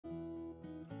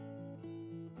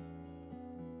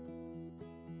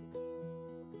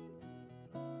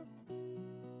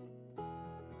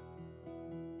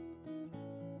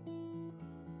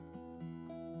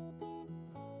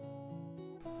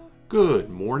Good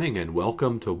morning and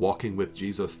welcome to Walking with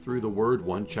Jesus Through the Word,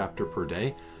 one chapter per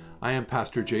day. I am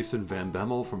Pastor Jason Van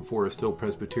Bemmel from Forest Hill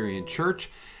Presbyterian Church.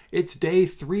 It's day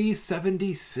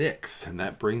 376, and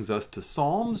that brings us to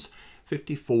Psalms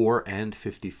 54 and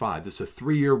 55. This is a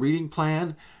three-year reading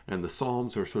plan, and the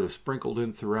Psalms are sort of sprinkled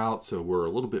in throughout, so we're a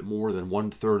little bit more than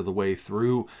one-third of the way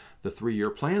through the three-year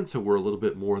plan, so we're a little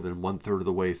bit more than one-third of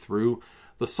the way through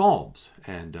the Psalms.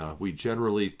 And we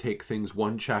generally take things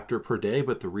one chapter per day,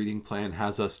 but the reading plan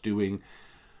has us doing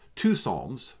two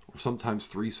Psalms, or sometimes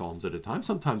three Psalms at a time,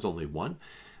 sometimes only one.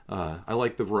 I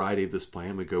like the variety of this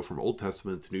plan. We go from Old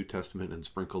Testament to New Testament and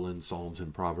sprinkle in Psalms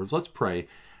and Proverbs. Let's pray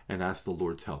and ask the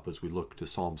Lord's help as we look to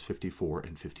Psalms 54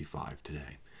 and 55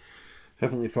 today.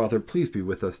 Heavenly Father, please be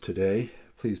with us today.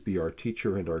 Please be our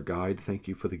teacher and our guide. Thank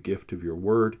you for the gift of your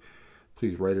word.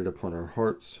 Please write it upon our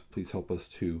hearts. Please help us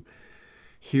to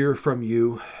hear from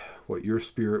you what your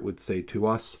Spirit would say to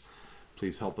us.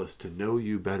 Please help us to know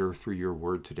you better through your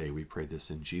word today. We pray this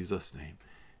in Jesus' name.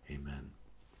 Amen.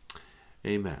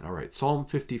 Amen. All right, Psalm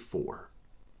 54.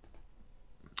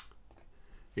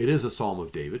 It is a psalm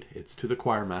of David. It's to the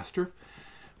choir master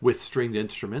with stringed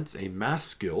instruments, a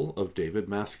maskil of David.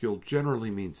 Maskil generally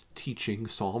means teaching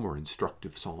psalm or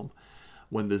instructive psalm.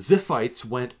 When the Ziphites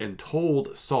went and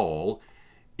told Saul,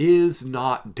 "Is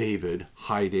not David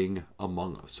hiding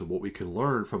among us?" So what we can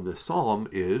learn from this psalm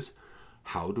is,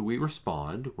 how do we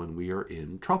respond when we are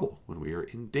in trouble, when we are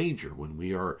in danger, when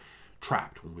we are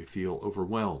trapped, when we feel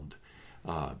overwhelmed?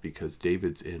 Because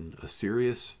David's in a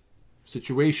serious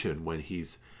situation when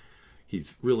he's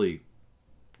really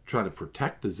trying to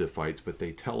protect the Ziphites, but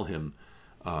they tell him,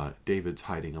 David's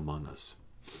hiding among us.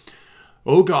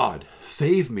 "O God,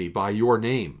 save me by your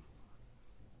name,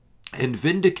 and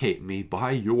vindicate me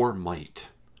by your might.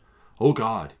 O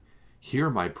God, hear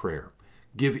my prayer.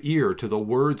 Give ear to the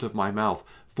words of my mouth,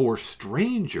 for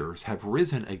strangers have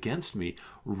risen against me.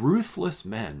 Ruthless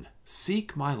men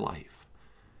seek my life.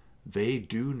 They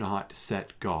do not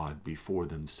set God before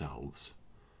themselves.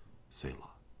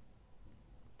 Selah.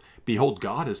 Behold,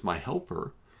 God is my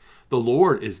helper. The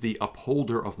Lord is the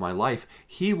upholder of my life.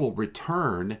 He will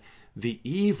return the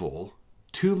evil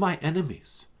to my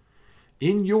enemies.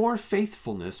 In your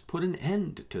faithfulness, put an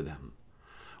end to them.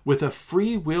 With a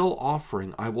free will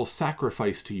offering, I will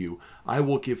sacrifice to you. I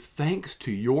will give thanks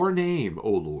to your name,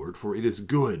 O Lord, for it is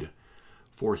good.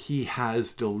 For he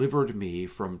has delivered me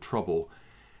from trouble,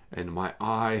 and my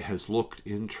eye has looked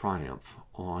in triumph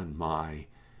on my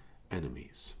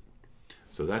enemies."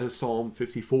 So that is Psalm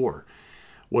 54.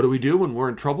 What do we do when we're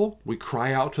in trouble? We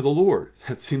cry out to the Lord.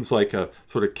 That seems like a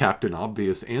sort of Captain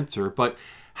Obvious answer, but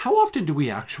how often do we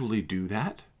actually do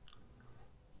that?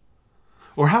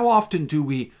 Or how often do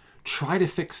we try to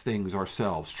fix things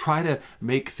ourselves, try to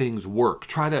make things work,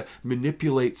 try to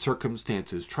manipulate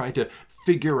circumstances, try to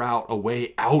figure out a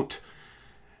way out?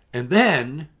 And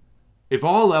then, if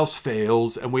all else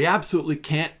fails and we absolutely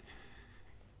can't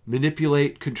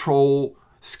manipulate, control,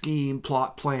 scheme,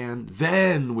 plot, plan,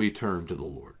 then we turn to the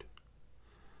Lord.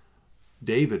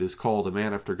 David is called a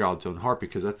man after God's own heart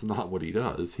because that's not what he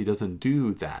does. He doesn't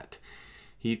do that.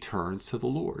 He turns to the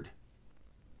Lord.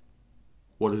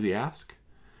 What does he ask?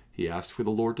 He asks for the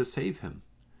Lord to save him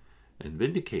and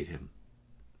vindicate him,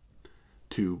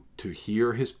 to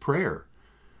hear his prayer.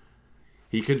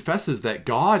 He confesses that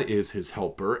God is his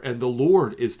helper and the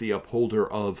Lord is the upholder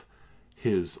of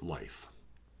his life.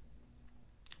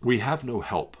 We have no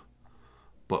help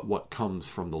but what comes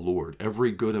from the Lord. Every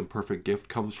good and perfect gift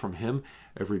comes from him.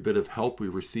 Every bit of help we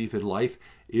receive in life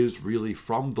is really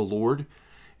from the Lord.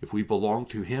 If we belong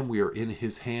to him, we are in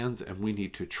his hands and we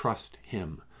need to trust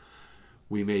him.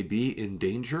 We may be in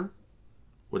danger,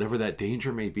 whatever that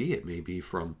danger may be. It may be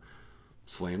from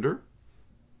slander.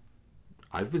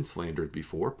 I've been slandered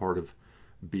before. Part of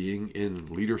being in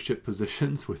leadership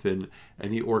positions within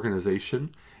any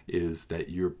organization is that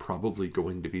you're probably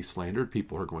going to be slandered.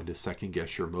 People are going to second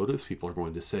guess your motives. People are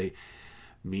going to say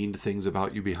mean things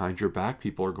about you behind your back.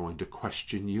 People are going to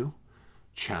question you,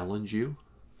 challenge you.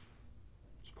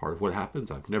 It's part of what happens.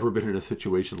 I've never been in a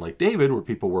situation like David where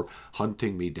people were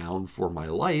hunting me down for my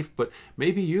life, but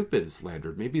maybe you've been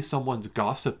slandered. Maybe someone's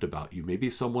gossiped about you. Maybe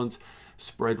someone's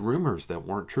spread rumors that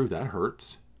weren't true. That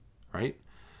hurts, right?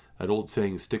 That old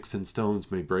saying, "Sticks and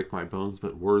stones may break my bones,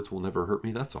 but words will never hurt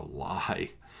me." That's a lie,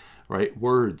 right?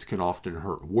 Words can often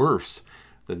hurt worse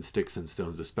than sticks and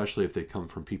stones, especially if they come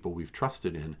from people we've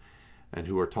trusted in and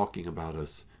who are talking about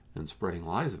us and spreading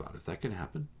lies about us. That can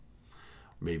happen.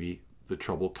 Maybe the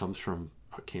trouble comes from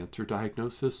a cancer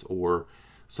diagnosis or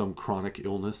some chronic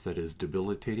illness that is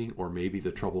debilitating, or maybe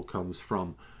the trouble comes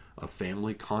from a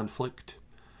family conflict.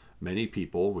 Many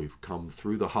people, we've come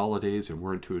through the holidays and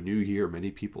we're into a new year.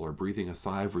 Many people are breathing a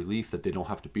sigh of relief that they don't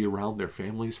have to be around their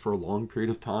families for a long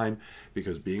period of time,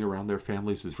 because being around their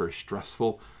families is very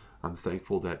stressful. I'm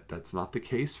thankful that that's not the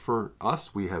case for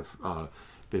us. We have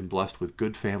been blessed with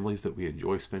good families that we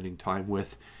enjoy spending time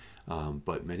with.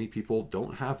 But many people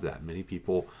don't have that. Many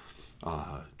people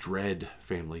dread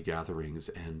family gatherings,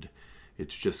 and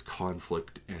it's just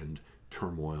conflict and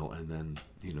turmoil, and then,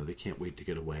 they can't wait to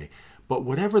get away. But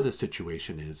whatever the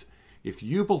situation is, if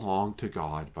you belong to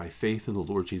God by faith in the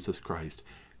Lord Jesus Christ,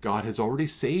 God has already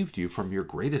saved you from your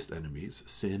greatest enemies,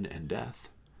 sin and death,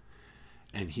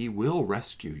 and he will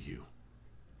rescue you.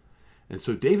 And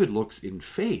so David looks in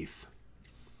faith.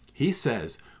 He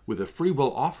says, with a free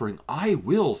will offering, I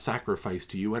will sacrifice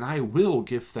to you, and I will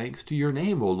give thanks to your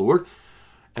name, O Lord.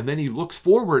 And then he looks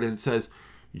forward and says,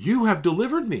 you have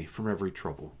delivered me from every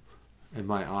trouble, and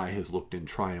my eye has looked in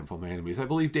triumph on my enemies. I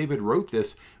believe David wrote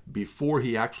this before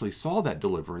he actually saw that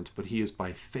deliverance, but he is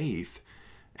by faith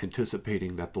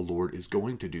anticipating that the Lord is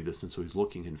going to do this, and so he's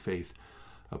looking in faith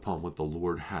upon what the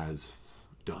Lord has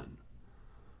done.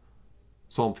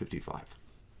 Psalm 55,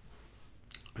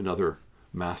 another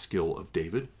maskil of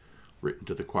David, written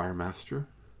to the choir master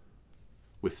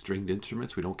with stringed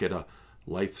instruments. We don't get a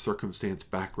life circumstance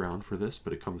background for this,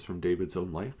 but it comes from David's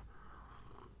own life.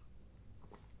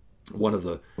 One of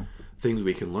the things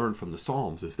we can learn from the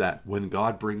Psalms is that when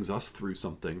God brings us through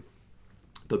something,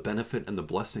 the benefit and the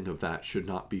blessing of that should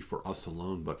not be for us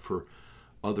alone, but for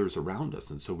others around us.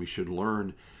 And so we should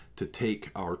learn to take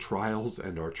our trials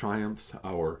and our triumphs,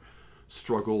 our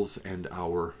struggles and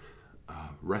our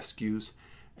rescues,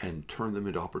 and turn them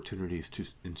into opportunities to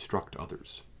instruct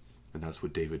others. And that's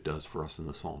what David does for us in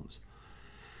the Psalms.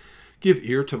 Give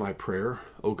ear to my prayer,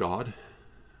 O God.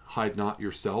 Hide not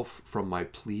yourself from my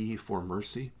plea for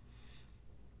mercy.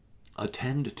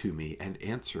 Attend to me and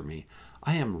answer me.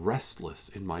 I am restless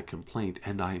in my complaint,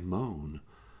 and I moan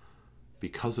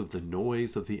because of the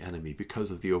noise of the enemy, because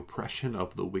of the oppression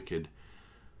of the wicked.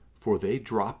 For they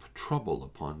drop trouble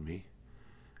upon me,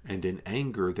 and in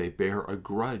anger they bear a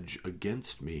grudge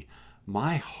against me.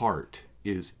 My heart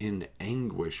is in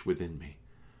anguish within me.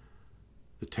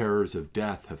 The terrors of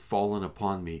death have fallen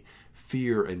upon me.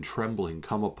 Fear and trembling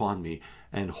come upon me,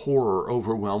 and horror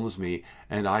overwhelms me.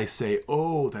 And I say,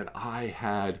 oh, that I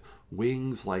had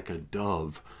wings like a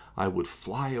dove. I would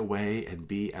fly away and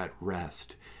be at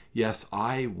rest. Yes,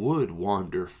 I would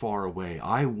wander far away.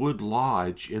 I would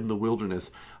lodge in the wilderness.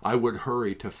 I would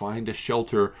hurry to find a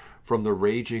shelter from the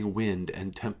raging wind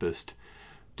and tempest.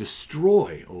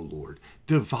 Destroy, O Lord,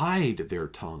 divide their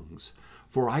tongues.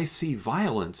 For I see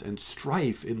violence and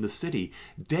strife in the city.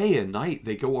 Day and night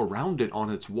they go around it on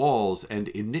its walls, and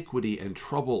iniquity and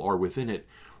trouble are within it.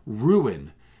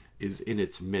 Ruin is in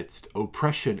its midst.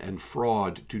 Oppression and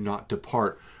fraud do not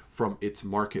depart from its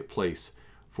marketplace.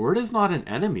 For it is not an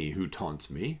enemy who taunts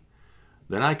me,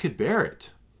 then I could bear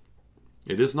it.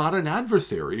 It is not an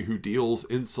adversary who deals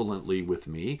insolently with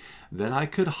me, then I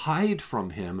could hide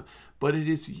from him. But it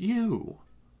is you,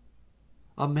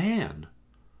 a man,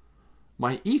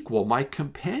 my equal, my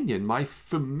companion, my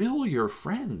familiar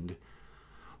friend.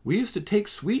 We used to take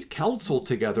sweet counsel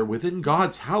together within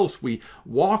God's house. We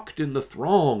walked in the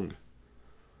throng.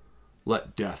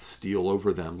 Let death steal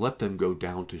over them. Let them go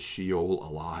down to Sheol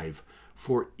alive.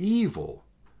 For evil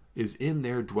is in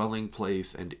their dwelling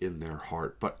place and in their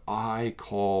heart. But I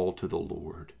call to the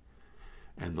Lord,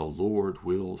 and the Lord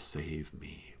will save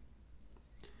me.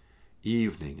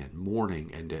 Evening and morning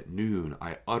and at noon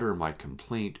I utter my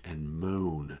complaint and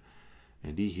moan,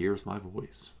 and he hears my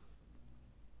voice.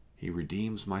 He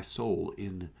redeems my soul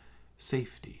in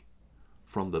safety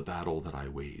from the battle that I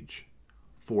wage,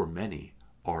 for many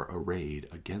are arrayed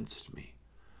against me.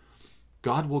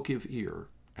 God will give ear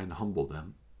and humble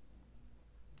them,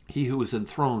 he who is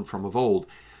enthroned from of old,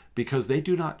 because they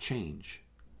do not change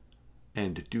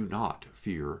and do not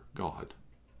fear God.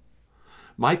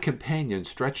 My companion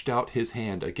stretched out his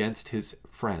hand against his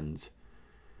friends.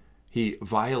 He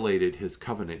violated his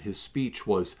covenant. His speech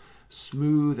was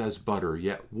smooth as butter,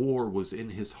 yet war was in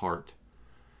his heart.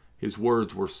 His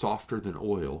words were softer than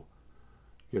oil,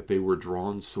 yet they were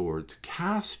drawn swords.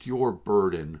 Cast your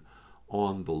burden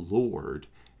on the Lord,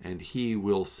 and he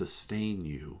will sustain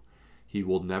you. He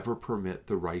will never permit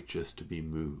the righteous to be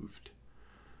moved.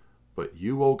 But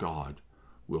you, O God,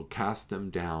 will cast them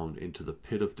down into the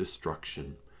pit of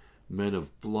destruction. Men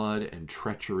of blood and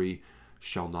treachery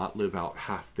shall not live out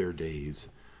half their days.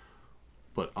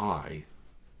 But I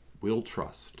will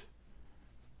trust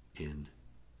in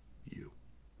you.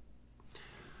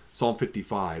 Psalm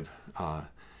 55,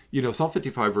 You know, Psalm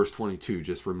 55 verse 22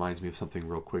 just reminds me of something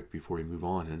real quick before we move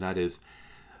on, and that is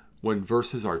when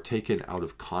verses are taken out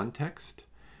of context,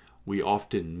 we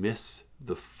often miss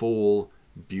the full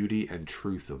beauty and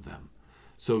truth of them.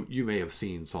 So you may have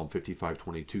seen Psalm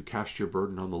 55:22, cast your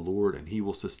burden on the Lord and he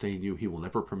will sustain you. He will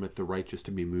never permit the righteous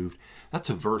to be moved. That's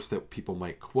a verse that people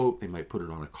might quote. They might put it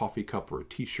on a coffee cup or a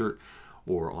t-shirt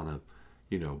or on a,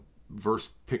 verse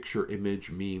picture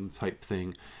image meme type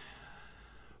thing.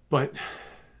 But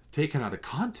taken out of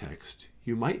context,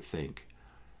 you might think,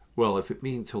 well, if it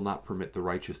means he'll not permit the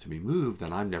righteous to be moved,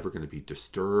 then I'm never going to be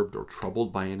disturbed or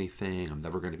troubled by anything. I'm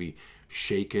never going to be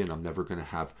shaken. I'm never going to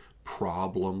have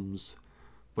problems.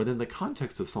 But in the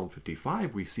context of Psalm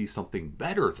 55, we see something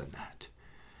better than that.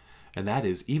 And that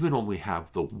is, even when we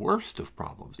have the worst of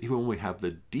problems, even when we have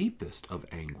the deepest of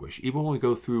anguish, even when we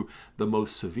go through the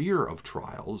most severe of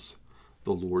trials,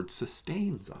 the Lord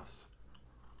sustains us.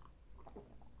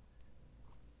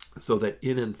 So that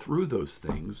in and through those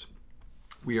things,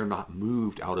 we are not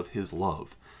moved out of his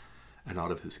love and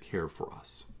out of his care for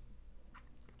us.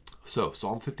 So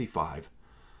Psalm 55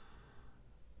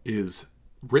 is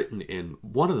written in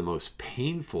one of the most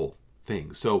painful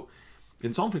things. So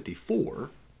in Psalm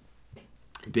 54,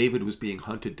 David was being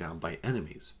hunted down by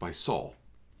enemies, by Saul.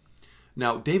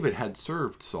 Now, David had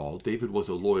served Saul. David was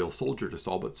a loyal soldier to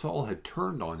Saul, but Saul had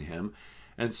turned on him,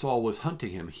 and Saul was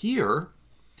hunting him. Here,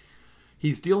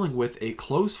 he's dealing with a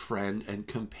close friend and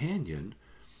companion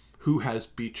who has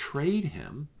betrayed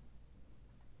him,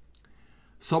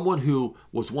 someone who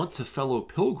was once a fellow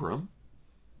pilgrim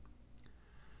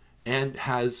and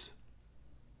has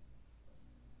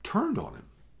turned on him.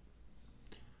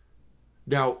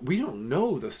 Now, we don't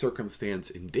know the circumstance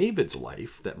in David's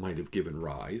life that might have given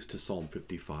rise to Psalm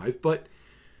 55, but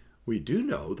we do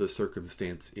know the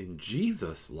circumstance in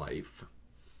Jesus' life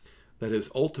that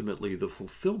is ultimately the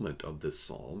fulfillment of this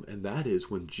psalm, and that is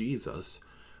when Jesus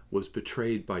was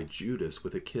betrayed by Judas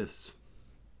with a kiss.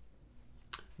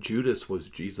 Judas was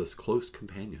Jesus' close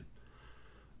companion.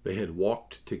 They had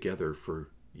walked together for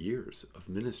years of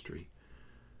ministry.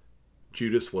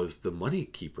 Judas was the money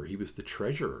keeper. He was the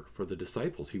treasurer for the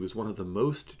disciples. He was one of the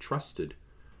most trusted,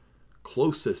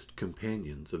 closest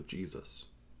companions of Jesus.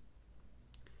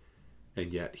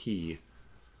 And yet he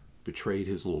betrayed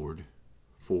his Lord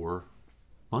for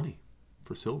money,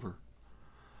 for silver.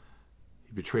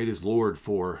 He betrayed his Lord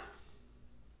for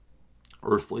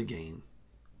earthly gain.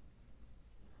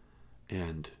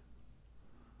 And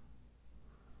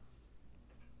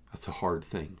that's a hard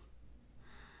thing,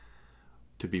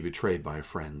 to be betrayed by a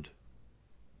friend.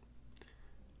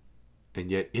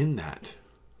 And yet in that,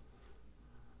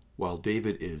 while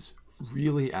David is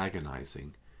really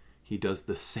agonizing, he does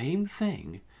the same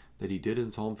thing that he did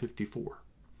in Psalm 54.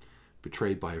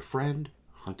 Betrayed by a friend,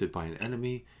 hunted by an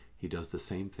enemy, he does the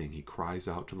same thing. He cries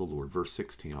out to the Lord. Verse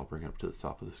 16, I'll bring up to the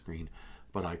top of the screen.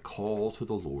 But I call to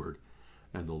the Lord,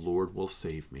 and the Lord will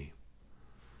save me.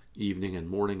 Evening and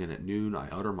morning and at noon I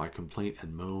utter my complaint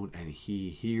and moan, and he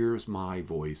hears my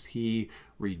voice. He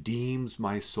redeems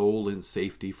my soul in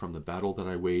safety from the battle that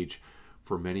I wage,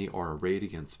 for many are arrayed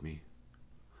against me.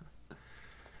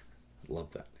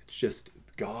 Love that. It's just,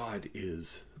 God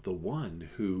is the one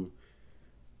who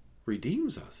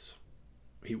redeems us.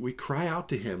 We cry out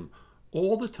to him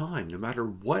all the time, no matter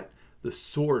what the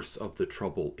source of the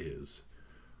trouble is.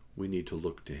 We need to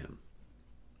look to him.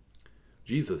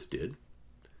 Jesus did.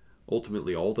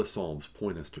 Ultimately, all the Psalms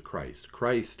point us to Christ.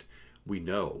 Christ, we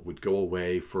know, would go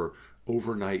away for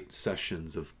overnight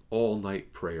sessions of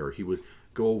all-night prayer. He would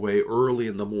go away early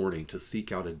in the morning to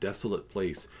seek out a desolate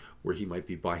place where he might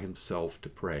be by himself to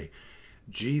pray.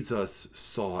 Jesus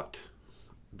sought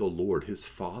the Lord, his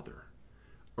Father,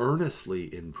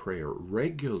 earnestly in prayer,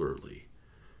 regularly,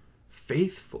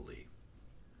 faithfully.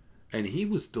 And he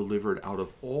was delivered out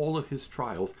of all of his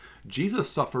trials. Jesus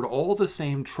suffered all the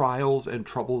same trials and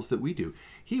troubles that we do.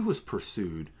 He was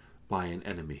pursued by an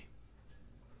enemy.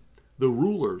 The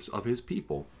rulers of his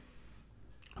people,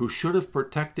 who should have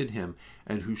protected him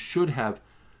and who should have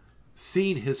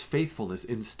seen his faithfulness,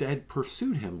 instead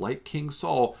pursued him, like King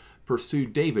Saul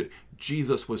pursued David.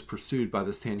 Jesus was pursued by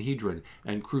the Sanhedrin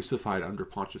and crucified under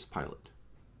Pontius Pilate.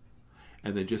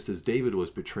 And then just as David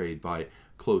was betrayed by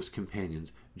close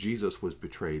companions, Jesus was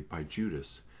betrayed by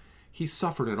Judas. He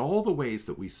suffered in all the ways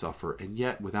that we suffer, and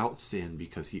yet without sin,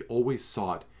 because he always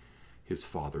sought his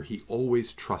Father. He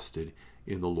always trusted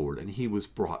in the Lord, and he was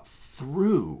brought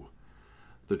through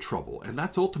the trouble. And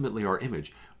that's ultimately our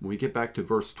image. When we get back to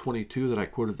verse 22 that I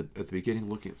quoted at the beginning,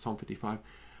 looking at Psalm 55,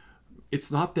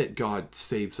 it's not that God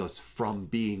saves us from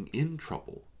being in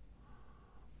trouble,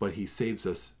 but he saves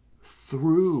us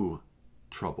through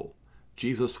trouble.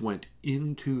 Jesus went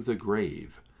into the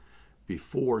grave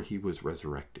before he was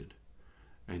resurrected.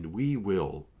 And we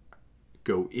will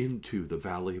go into the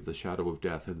valley of the shadow of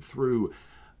death and through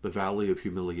the valley of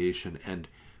humiliation and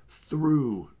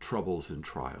through troubles and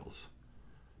trials.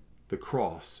 The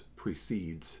cross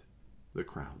precedes the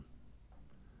crown.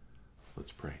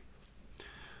 Let's pray.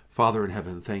 Father in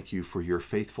heaven, thank you for your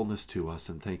faithfulness to us,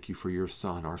 and thank you for your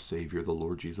Son, our Savior, the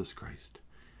Lord Jesus Christ.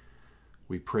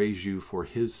 We praise you for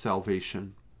his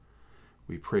salvation.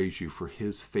 We praise you for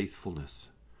his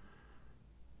faithfulness.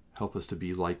 Help us to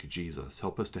be like Jesus.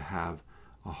 Help us to have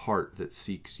a heart that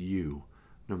seeks you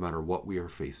no matter what we are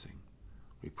facing.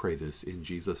 We pray this in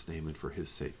Jesus' name and for his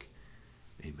sake.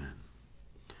 Amen.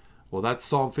 Well, that's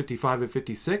Psalm 55 and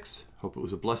 56. Hope it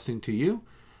was a blessing to you,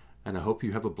 and I hope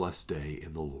you have a blessed day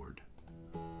in the Lord.